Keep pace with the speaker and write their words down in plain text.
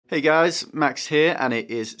Hey guys, Max here, and it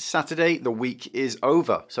is Saturday. The week is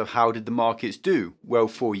over. So how did the markets do? Well,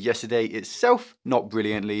 for yesterday itself, not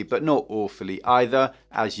brilliantly, but not awfully either.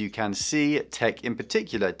 As you can see, tech in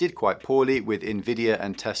particular did quite poorly, with Nvidia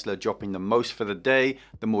and Tesla dropping the most for the day.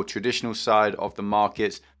 The more traditional side of the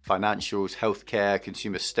markets, financials, healthcare,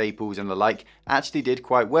 consumer staples and the like, actually did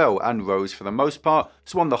quite well and rose for the most part.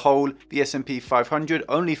 So on the whole, the S&P 500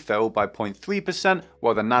 only fell by 0.3%,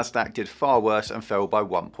 while the Nasdaq did far worse and fell by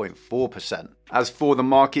 1.4%. As for the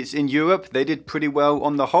markets in Europe, they did pretty well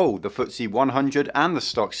on the whole. The FTSE 100 and the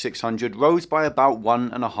Stoxx 600 rose by about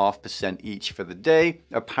 1.5% each for the day,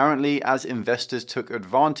 apparently as investors took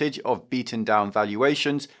advantage of beaten down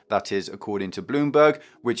valuations, that is according to Bloomberg,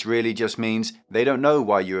 which really just means they don't know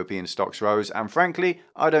why European stocks rose, and frankly,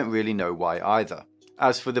 I don't really know why either.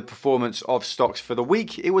 As for the performance of stocks for the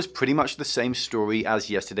week, it was pretty much the same story as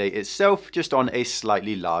yesterday itself, just on a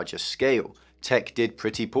slightly larger scale. Tech did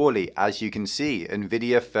pretty poorly, as you can see.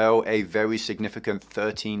 Nvidia fell a very significant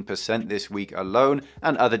 13% this week alone,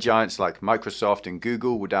 and other giants like Microsoft and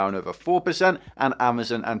Google were down over 4%, and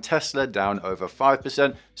Amazon and Tesla down over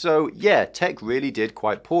 5%. So yeah, tech really did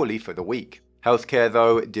quite poorly for the week. Healthcare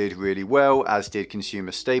though did really well, as did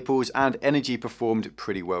consumer staples, and energy performed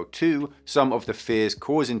pretty well too. Some of the fears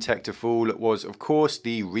causing tech to fall was of course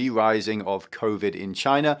the re-rising of COVID in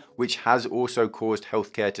China, which has also caused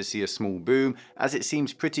healthcare to see a small boom, as it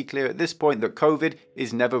seems pretty clear at this point that COVID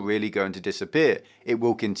is never really going to disappear. It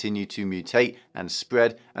will continue to mutate and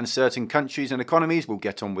spread, and certain countries and economies will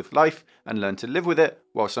get on with life and learn to live with it,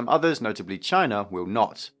 while some others, notably China, will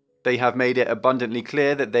not. They have made it abundantly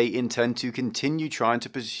clear that they intend to continue trying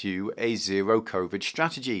to pursue a zero COVID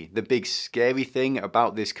strategy. The big scary thing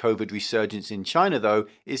about this COVID resurgence in China, though,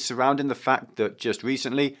 is surrounding the fact that just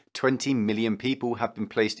recently 20 million people have been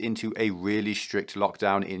placed into a really strict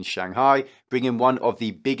lockdown in Shanghai, bringing one of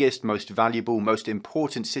the biggest, most valuable, most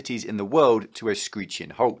important cities in the world to a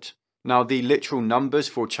screeching halt. Now, the literal numbers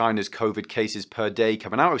for China's COVID cases per day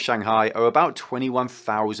coming out of Shanghai are about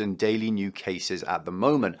 21,000 daily new cases at the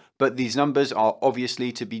moment, but these numbers are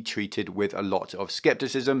obviously to be treated with a lot of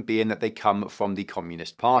skepticism, being that they come from the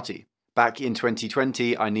Communist Party. Back in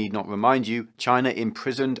 2020, I need not remind you, China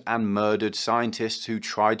imprisoned and murdered scientists who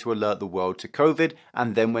tried to alert the world to COVID,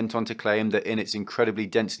 and then went on to claim that in its incredibly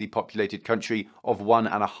densely populated country of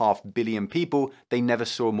 1.5 billion people, they never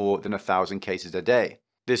saw more than 1,000 cases a day.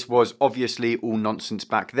 This was obviously all nonsense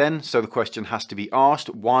back then, so the question has to be asked,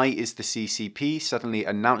 why is the CCP suddenly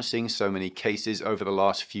announcing so many cases over the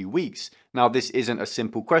last few weeks? Now, this isn't a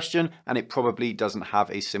simple question, and it probably doesn't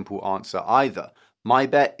have a simple answer either. My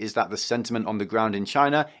bet is that the sentiment on the ground in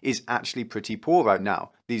China is actually pretty poor right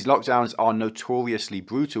now. These lockdowns are notoriously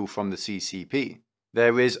brutal from the CCP.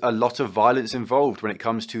 There is a lot of violence involved when it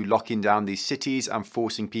comes to locking down these cities and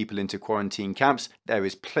forcing people into quarantine camps. There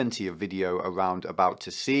is plenty of video around about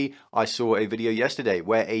to see. I saw a video yesterday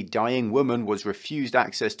where a dying woman was refused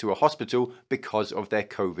access to a hospital because of their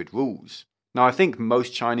COVID rules. Now, I think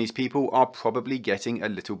most Chinese people are probably getting a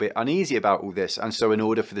little bit uneasy about all this, and so in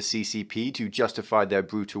order for the CCP to justify their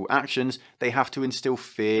brutal actions, they have to instill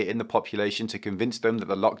fear in the population to convince them that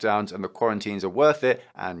the lockdowns and the quarantines are worth it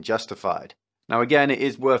and justified. Now again, it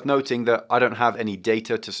is worth noting that I don't have any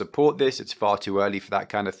data to support this, it's far too early for that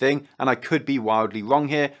kind of thing, and I could be wildly wrong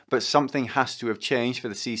here, but something has to have changed for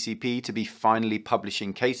the CCP to be finally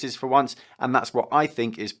publishing cases for once, and that's what I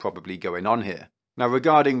think is probably going on here. Now,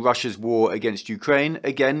 regarding Russia's war against Ukraine,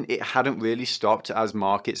 again, it hadn't really stopped as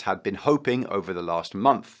markets had been hoping over the last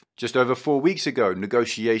month. Just over 4 weeks ago,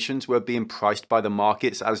 negotiations were being priced by the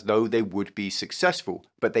markets as though they would be successful,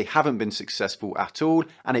 but they haven't been successful at all,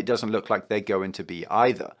 and it doesn't look like they're going to be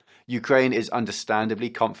either. Ukraine is understandably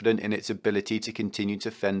confident in its ability to continue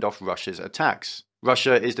to fend off Russia's attacks.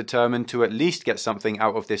 Russia is determined to at least get something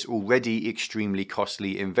out of this already extremely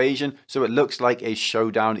costly invasion, so it looks like a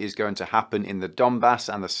showdown is going to happen in the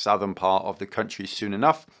Donbass and the southern part of the country soon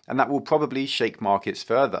enough, and that will probably shake markets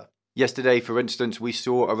further. Yesterday, for instance, we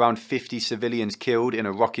saw around 50 civilians killed in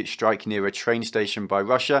a rocket strike near a train station by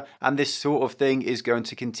Russia, and this sort of thing is going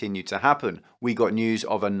to continue to happen. We got news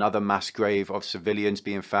of another mass grave of civilians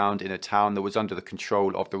being found in a town that was under the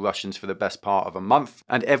control of the Russians for the best part of a month,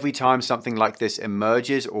 and every time something like this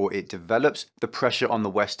emerges or it develops, the pressure on the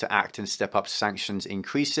West to act and step up sanctions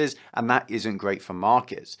increases, and that isn't great for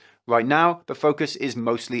markets. Right now, the focus is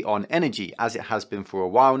mostly on energy, as it has been for a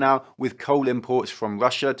while now, with coal imports from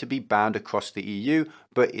Russia to be banned across the EU,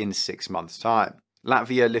 but in 6 months' time.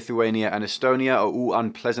 Latvia, Lithuania and Estonia are all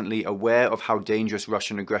unpleasantly aware of how dangerous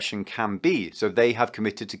Russian aggression can be, so they have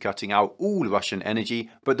committed to cutting out all Russian energy,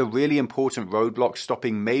 but the really important roadblock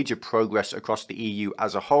stopping major progress across the EU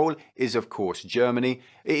as a whole is of course Germany.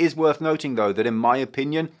 It is worth noting though that in my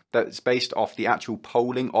opinion, that's based off the actual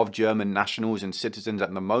polling of German nationals and citizens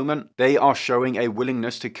at the moment, they are showing a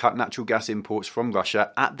willingness to cut natural gas imports from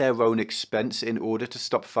Russia at their own expense in order to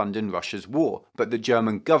stop funding Russia's war. But the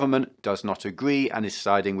German government does not agree and is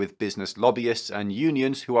siding with business lobbyists and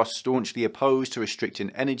unions who are staunchly opposed to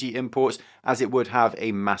restricting energy imports, as it would have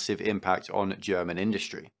a massive impact on German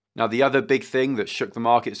industry. Now, the other big thing that shook the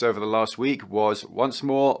markets over the last week was, once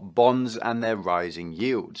more, bonds and their rising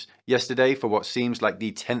yields. Yesterday, for what seems like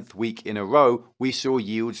the 10th week in a row, we saw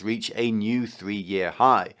yields reach a new 3-year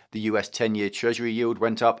high. The US 10-year Treasury yield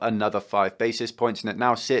went up another 5 basis points and it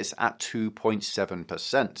now sits at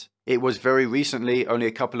 2.7%. It was very recently, only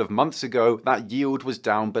a couple of months ago, that yield was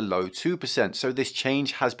down below 2%, so this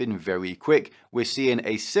change has been very quick. We're seeing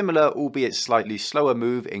a similar, albeit slightly slower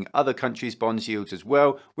move in other countries' bond yields as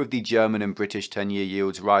well, with the German and British 10-year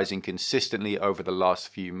yields rising consistently over the last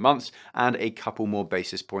few months, and a couple more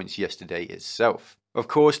basis points yesterday itself. Of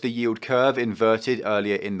course, the yield curve inverted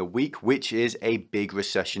earlier in the week, which is a big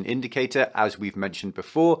recession indicator, as we've mentioned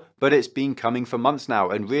before, but it's been coming for months now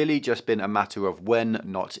and really just been a matter of when,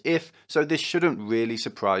 not if, so this shouldn't really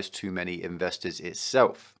surprise too many investors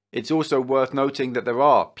itself. It's also worth noting that there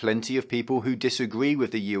are plenty of people who disagree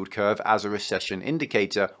with the yield curve as a recession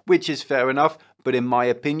indicator, which is fair enough, but in my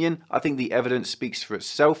opinion, I think the evidence speaks for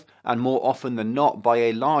itself, and more often than not, by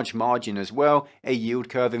a large margin as well, a yield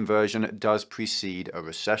curve inversion does precede a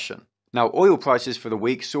recession. Now, oil prices for the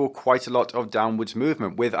week saw quite a lot of downwards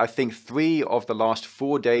movement, with I think 3 of the last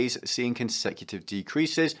 4 days seeing consecutive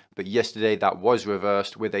decreases, but yesterday that was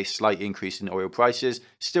reversed with a slight increase in oil prices.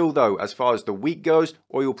 Still though, as far as the week goes,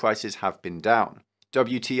 oil prices have been down.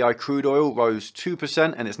 WTI crude oil rose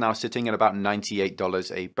 2% and it's now sitting at about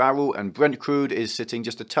 $98 a barrel, and Brent crude is sitting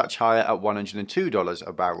just a touch higher at $102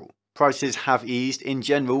 a barrel. Prices have eased in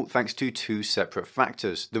general thanks to 2 separate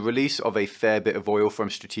factors: the release of a fair bit of oil from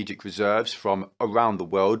strategic reserves from around the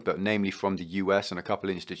world, but namely from the US and a couple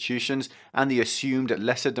of institutions, and the assumed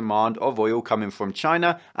lesser demand of oil coming from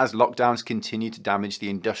China as lockdowns continue to damage the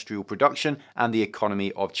industrial production and the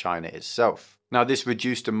economy of China itself. Now, this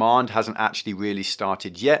reduced demand hasn't actually really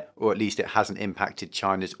started yet, or at least it hasn't impacted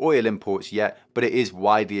China's oil imports yet, but it is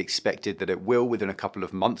widely expected that it will within a couple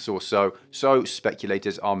of months or so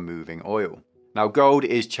speculators are moving oil. Now, gold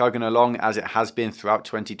is chugging along as it has been throughout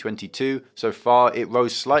 2022. So far, it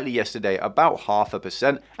rose slightly yesterday, about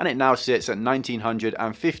 0.5%, and it now sits at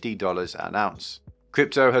 $1,950 an ounce.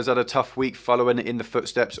 Crypto has had a tough week following in the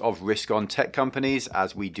footsteps of risk-on tech companies,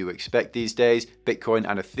 as we do expect these days. Bitcoin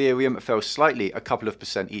and Ethereum fell slightly, a couple of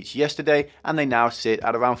percent each yesterday, and they now sit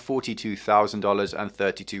at around $42,000 and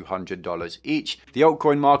 $3,200 each. The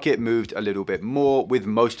altcoin market moved a little bit more, with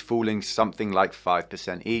most falling something like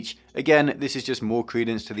 5% each. Again, this is just more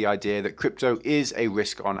credence to the idea that crypto is a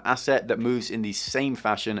risk-on asset that moves in the same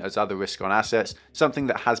fashion as other risk-on assets, something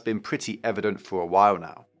that has been pretty evident for a while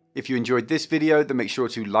now. If you enjoyed this video, then make sure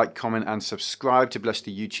to like, comment and subscribe to bless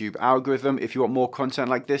the YouTube algorithm. If you want more content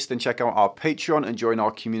like this, then check out our Patreon and join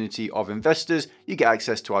our community of investors. You get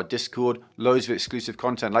access to our Discord, loads of exclusive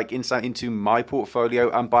content like insight into my portfolio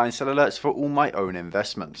and buy and sell alerts for all my own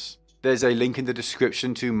investments. There's a link in the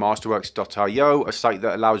description to masterworks.io, a site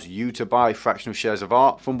that allows you to buy fractional shares of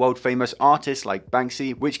art from world famous artists like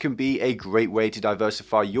Banksy, which can be a great way to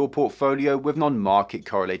diversify your portfolio with non-market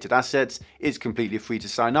correlated assets. It's completely free to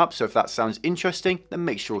sign up, so if that sounds interesting, then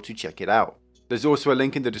make sure to check it out. There's also a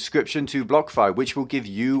link in the description to BlockFi, which will give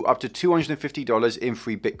you up to $250 in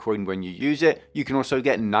free Bitcoin when you use it. You can also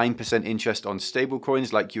get 9% interest on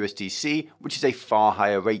stablecoins like USDC, which is a far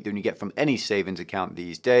higher rate than you get from any savings account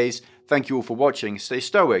these days. Thank you all for watching. Stay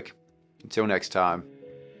stoic. Until next time.